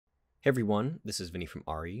Hey everyone, this is Vinny from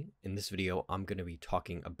VRay. In this video, I'm going to be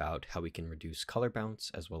talking about how we can reduce color bounce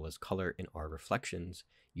as well as color in our reflections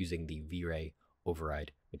using the VRay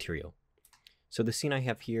Override material. So the scene I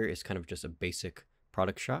have here is kind of just a basic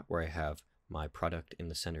product shot where I have my product in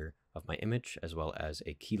the center of my image as well as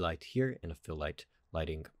a key light here and a fill light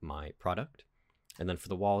lighting my product. And then for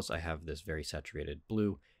the walls, I have this very saturated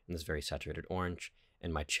blue and this very saturated orange,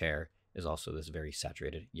 and my chair is also this very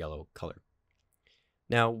saturated yellow color.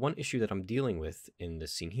 Now, one issue that I'm dealing with in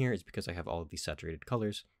this scene here is because I have all of these saturated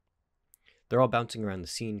colors, they're all bouncing around the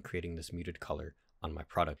scene, creating this muted color on my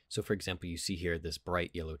product. So for example, you see here this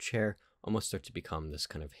bright yellow chair almost starts to become this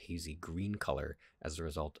kind of hazy green color as a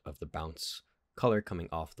result of the bounce color coming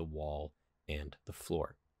off the wall and the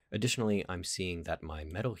floor. Additionally, I'm seeing that my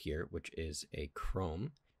metal here, which is a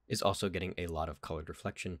chrome, is also getting a lot of colored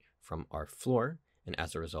reflection from our floor, and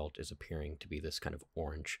as a result is appearing to be this kind of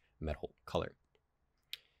orange metal color.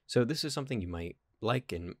 So this is something you might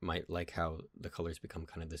like, and might like how the colors become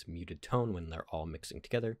kind of this muted tone when they're all mixing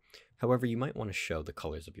together. However, you might want to show the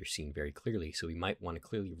colors of your scene very clearly, so we might want to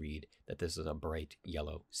clearly read that this is a bright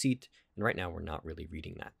yellow seat, and right now we're not really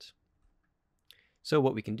reading that. So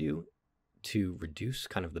what we can do to reduce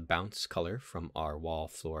kind of the bounce color from our wall,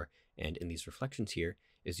 floor, and in these reflections here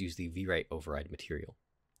is use the VRay Override material.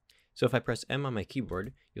 So if I press M on my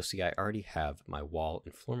keyboard, you'll see I already have my wall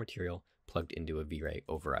and floor material plugged into a VRay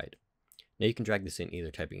Override. Now you can drag this in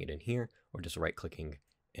either typing it in here or just right-clicking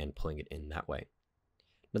and pulling it in that way.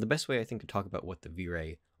 Now the best way I think to talk about what the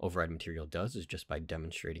VRay Override material does is just by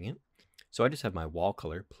demonstrating it. So I just have my wall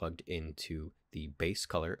color plugged into the base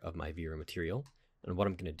color of my VRay material, and what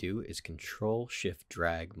I'm going to do is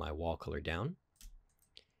Control-Shift-Drag my wall color down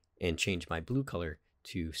and change my blue color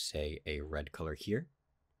to, say, a red color here.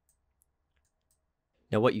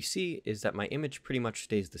 Now what you see is that my image pretty much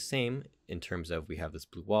stays the same in terms of we have this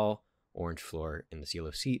blue wall, orange floor, and this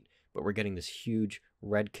yellow seat, but we're getting this huge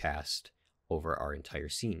red cast over our entire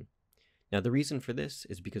scene. Now the reason for this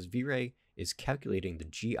is because VRay is calculating the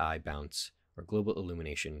GI bounce, or global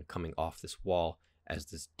illumination, coming off this wall as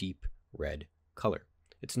this deep red color.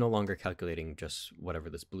 It's no longer calculating just whatever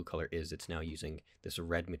this blue color is, it's now using this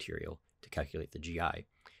red material to calculate the GI. And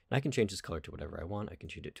I can change this color to whatever I want. I can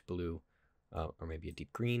change it to blue, or maybe a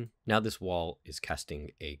deep green. Now this wall is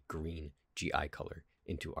casting a green GI color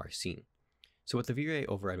into our scene. So what the VRay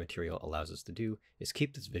Override material allows us to do is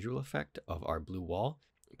keep this visual effect of our blue wall,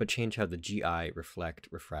 but change how the GI, reflect,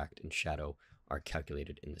 refract, and shadow are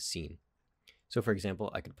calculated in the scene. So for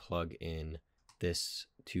example, I could plug in this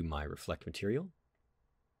to my reflect material.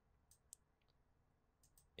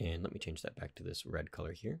 And let me change that back to this red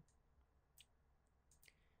color here.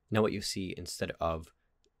 Now what you see, instead of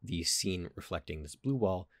the scene reflecting this blue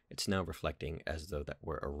wall, it's now reflecting as though that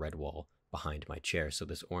were a red wall behind my chair. So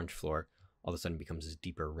this orange floor all of a sudden becomes this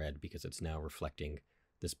deeper red because it's now reflecting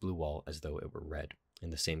this blue wall as though it were red.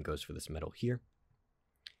 And the same goes for this metal here.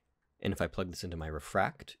 And if I plug this into my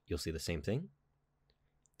refract, you'll see the same thing.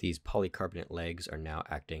 These polycarbonate legs are now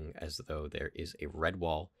acting as though there is a red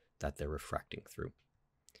wall that they're refracting through.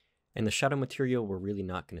 And the shadow material, we're really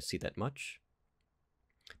not going to see that much.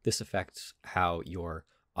 This affects how your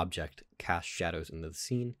object casts shadows into the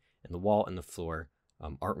scene, and the wall and the floor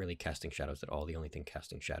aren't really casting shadows at all. The only thing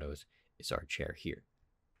casting shadows is our chair here.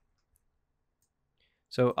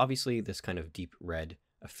 So obviously this kind of deep red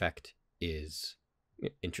effect is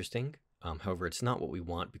interesting. However, it's not what we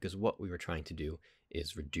want, because what we were trying to do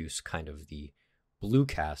is reduce kind of the blue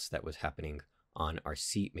cast that was happening on our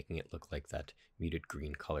seat, making it look like that muted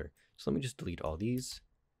green color. So let me just delete all these,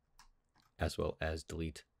 as well as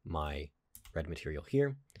delete my red material here,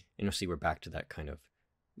 and you'll see we're back to that kind of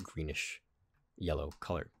greenish yellow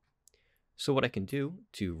color. So what I can do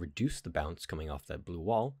to reduce the bounce coming off that blue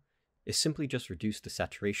wall is simply just reduce the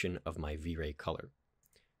saturation of my VRay color.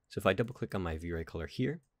 So if I double click on my VRay color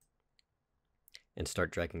here and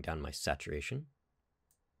start dragging down my saturation,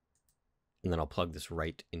 and then I'll plug this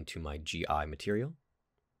right into my GI material,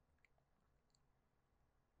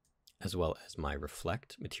 as well as my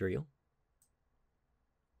reflect material,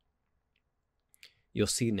 you'll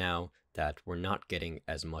see now that we're not getting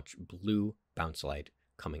as much blue bounce light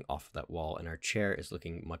coming off of that wall, and our chair is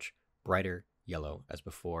looking much brighter yellow as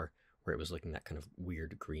before, where it was looking that kind of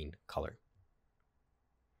weird green color.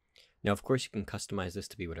 Now, of course, you can customize this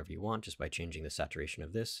to be whatever you want just by changing the saturation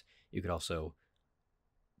of this. You could also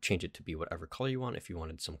change it to be whatever color you want if you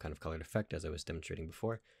wanted some kind of colored effect, as I was demonstrating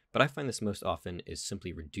before. But I find this most often is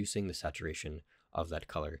simply reducing the saturation of that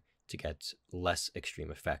color to get less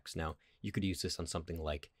extreme effects. Now, you could use this on something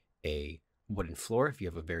like a wooden floor. If you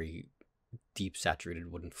have a very deep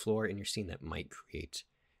saturated wooden floor in your scene, that might create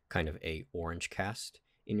kind of a orange cast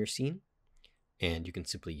in your scene. And you can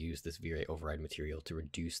simply use this VRay Override material to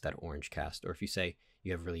reduce that orange cast. Or if you say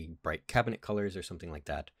you have really bright cabinet colors or something like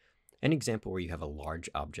that, an example where you have a large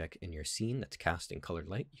object in your scene that's cast in colored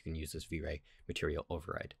light, you can use this VRay Material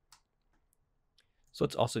Override. So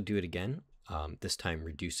let's also do it again, this time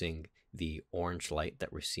reducing the orange light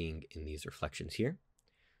that we're seeing in these reflections here.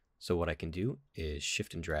 So what I can do is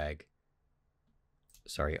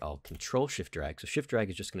I'll Control Shift Drag. So Shift Drag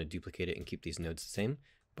is just going to duplicate it and keep these nodes the same,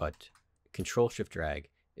 but Control Shift Drag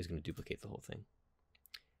is going to duplicate the whole thing.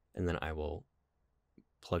 And then I will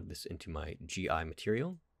plug this into my GI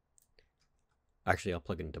material. Actually, I'll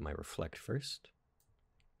plug it into my reflect first.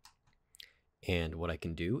 And what I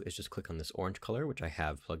can do is just click on this orange color, which I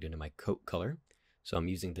have plugged into my coat color. So I'm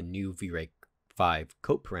using the new VRay 5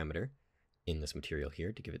 coat parameter in this material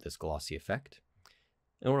here to give it this glossy effect.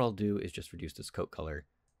 And what I'll do is just reduce this coat color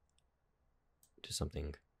to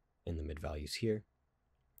something in the mid values here.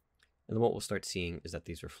 And then what we'll start seeing is that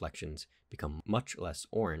these reflections become much less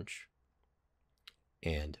orange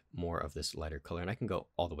and more of this lighter color. And I can go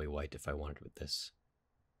all the way white if I wanted with this,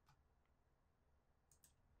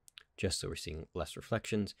 just so we're seeing less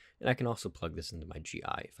reflections. And I can also plug this into my GI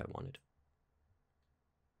if I wanted.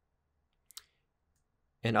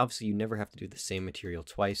 And obviously you never have to do the same material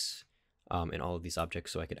twice in all of these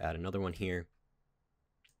objects, so I could add another one here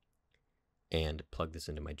and plug this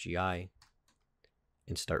into my GI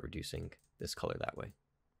and start reducing this color that way.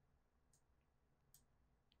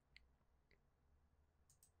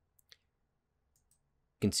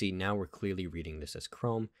 You can see now we're clearly reading this as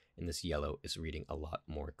chrome, and this yellow is reading a lot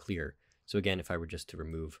more clear. So again, if I were just to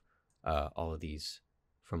remove all of these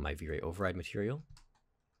from my VRay Override material,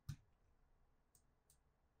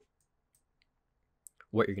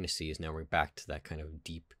 what you're going to see is now we're back to that kind of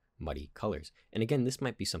deep, muddy colors. And again, this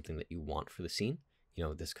might be something that you want for the scene. You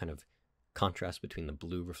know, this kind of contrast between the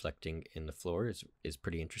blue reflecting in the floor is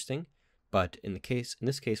pretty interesting. But in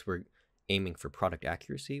this case, we're aiming for product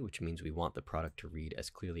accuracy, which means we want the product to read as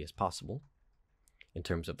clearly as possible in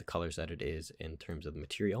terms of the colors that it is, in terms of the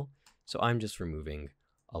material. So I'm just removing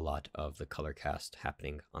a lot of the color cast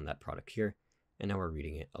happening on that product here, and now we're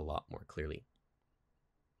reading it a lot more clearly.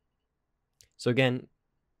 So again,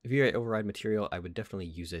 VRay Override material, I would definitely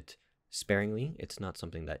use it sparingly. It's not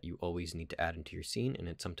something that you always need to add into your scene,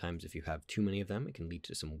 and sometimes if you have too many of them, it can lead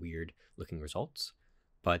to some weird looking results.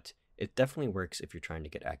 But it definitely works if you're trying to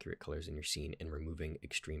get accurate colors in your scene and removing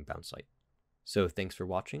extreme bounce light. So thanks for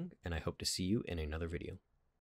watching, and I hope to see you in another video.